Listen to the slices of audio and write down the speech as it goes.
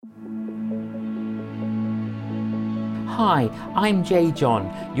Hi, I'm J.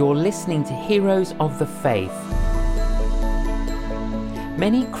 John. You're listening to Heroes of the Faith.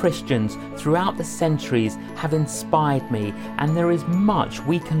 Many Christians throughout the centuries have inspired me, and there is much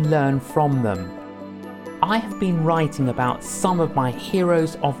we can learn from them. I have been writing about some of my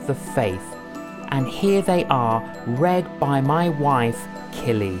heroes of the faith, and here they are, read by my wife,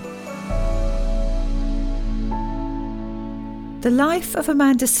 Killy. The life of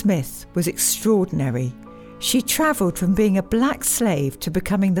Amanda Smith was extraordinary. She travelled from being a black slave to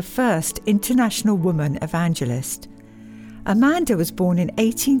becoming the first international woman evangelist. Amanda was born in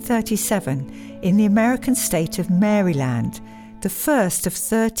 1837 in the American state of Maryland, the first of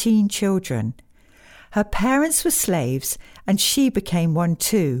 13 children. Her parents were slaves, and she became one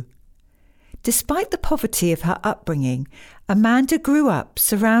too. Despite the poverty of her upbringing, Amanda grew up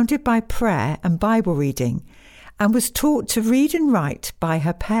surrounded by prayer and Bible reading, and was taught to read and write by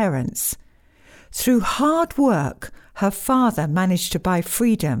her parents. Through hard work, her father managed to buy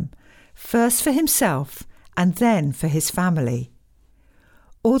freedom, first for himself and then for his family.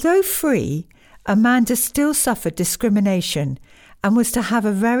 Although free, Amanda still suffered discrimination and was to have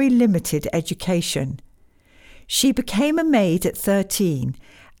a very limited education. She became a maid at 13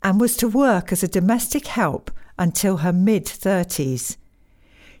 and was to work as a domestic help until her mid-30s.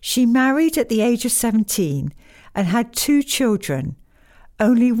 She married at the age of 17 and had 2 children,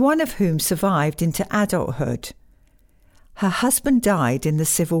 only one of whom survived into adulthood. Her husband died in the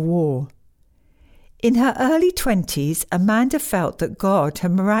Civil War. In her early 20s, Amanda felt that God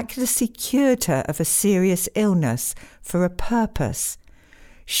had miraculously cured her of a serious illness for a purpose.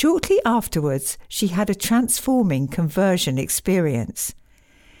 Shortly afterwards, she had a transforming conversion experience.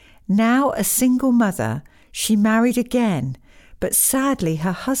 Now a single mother, she married again, but sadly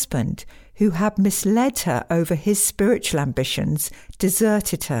her husband, who had misled her over his spiritual ambitions,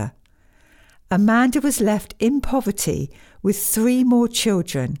 deserted her. Amanda was left in poverty with 3 more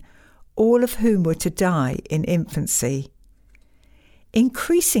children, all of whom were to die in infancy.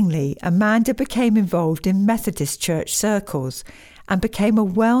 Increasingly, Amanda became involved in Methodist church circles and became a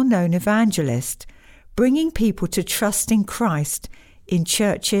well-known evangelist, bringing people to trust in Christ in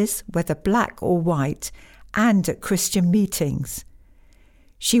churches, whether black or white, and at Christian meetings.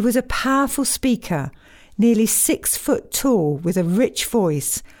 She was a powerful speaker, nearly 6 foot tall, with a rich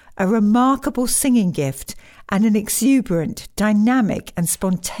voice, a remarkable singing gift, and an exuberant, dynamic and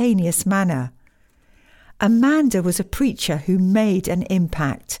spontaneous manner. Amanda was a preacher who made an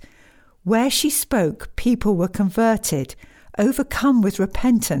impact. Where she spoke, people were converted, overcome with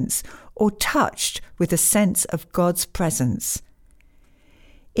repentance, or touched with a sense of God's presence.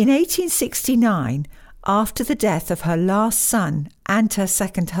 In 1869, after the death of her last son and her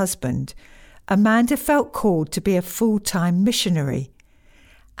second husband, Amanda felt called to be a full-time missionary.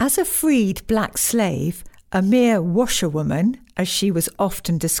 As a freed black slave, a mere washerwoman, as she was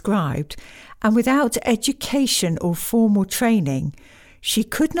often described, and without education or formal training, she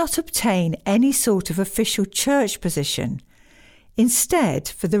could not obtain any sort of official church position. Instead,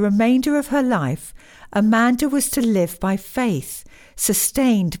 for the remainder of her life, Amanda was to live by faith,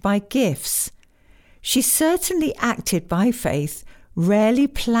 sustained by gifts. She certainly acted by faith, rarely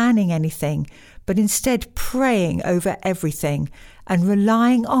planning anything, but instead praying over everything and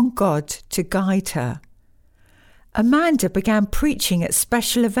relying on God to guide her. Amanda began preaching at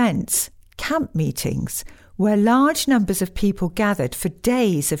special events, camp meetings, where large numbers of people gathered for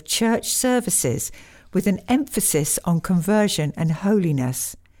days of church services with an emphasis on conversion and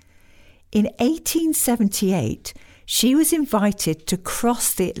holiness. In 1878, she was invited to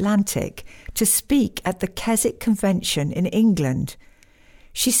cross the Atlantic to speak at the Keswick Convention in England.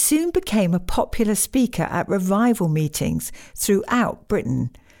 She soon became a popular speaker at revival meetings throughout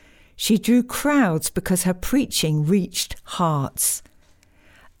Britain. She drew crowds because her preaching reached hearts.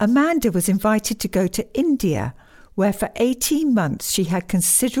 Amanda was invited to go to India, where for 18 months she had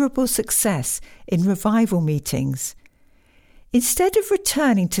considerable success in revival meetings. Instead of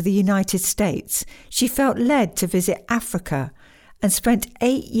returning to the United States, she felt led to visit Africa and spent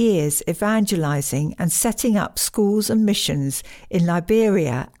 8 years evangelizing and setting up schools and missions in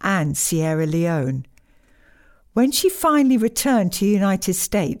Liberia and Sierra Leone. When she finally returned to the United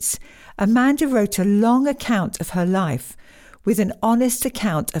States, Amanda wrote a long account of her life with an honest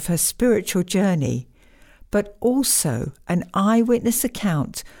account of her spiritual journey, but also an eyewitness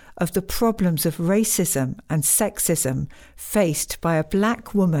account of the problems of racism and sexism faced by a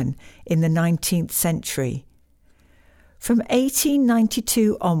black woman in the 19th century. From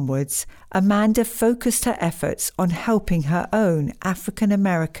 1892 onwards, Amanda focused her efforts on helping her own African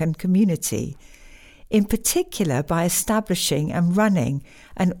American community, in particular by establishing and running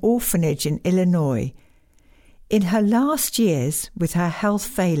an orphanage in Illinois. In her last years, with her health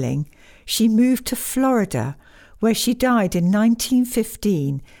failing, she moved to Florida, where she died in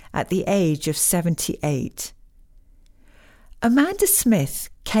 1915 at the age of 78. Amanda Smith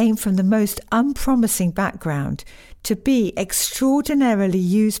came from the most unpromising background to be extraordinarily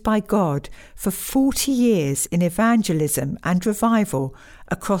used by God for 40 years in evangelism and revival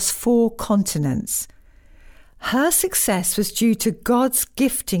across 4 continents. Her success was due to God's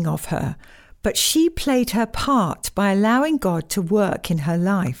gifting of her, but she played her part by allowing God to work in her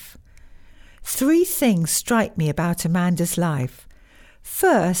life. 3 things strike me about Amanda's life.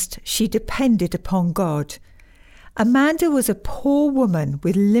 First, she depended upon God. Amanda was a poor woman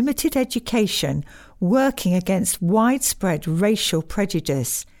with limited education working against widespread racial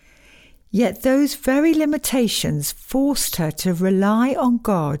prejudice. Yet those very limitations forced her to rely on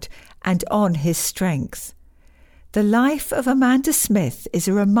God and on His strength. The life of Amanda Smith is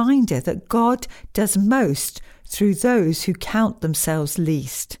a reminder that God does most through those who count themselves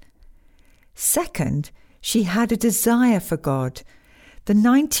least. Second, she had a desire for God. The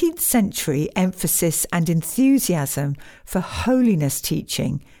 19th century emphasis and enthusiasm for holiness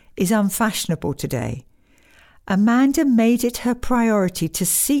teaching is unfashionable today. Amanda made it her priority to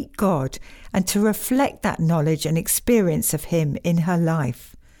seek God and to reflect that knowledge and experience of Him in her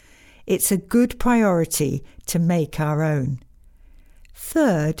life. It's a good priority to make our own.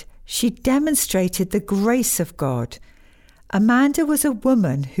 Third, she demonstrated the grace of God. Amanda was a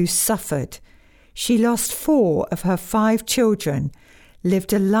woman who suffered. She lost 4 of her 5 children,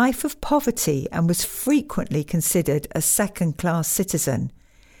 lived a life of poverty and was frequently considered a second-class citizen.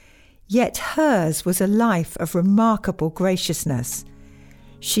 Yet hers was a life of remarkable graciousness.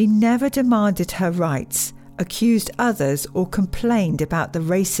 She never demanded her rights, accused others or complained about the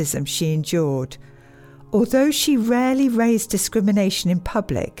racism she endured. Although she rarely raised discrimination in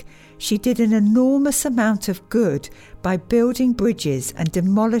public, she did an enormous amount of good by building bridges and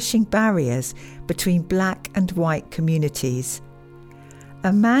demolishing barriers between black and white communities.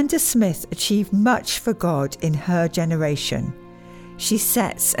 Amanda Smith achieved much for God in her generation. She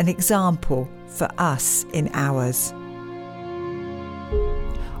sets an example for us in ours.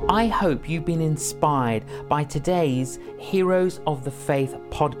 I hope you've been inspired by today's Heroes of the Faith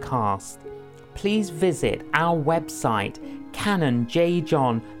podcast. Please visit our website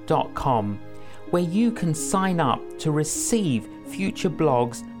canonjjohn.com, where you can sign up to receive future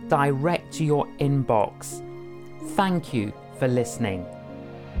blogs direct to your inbox. Thank you for listening.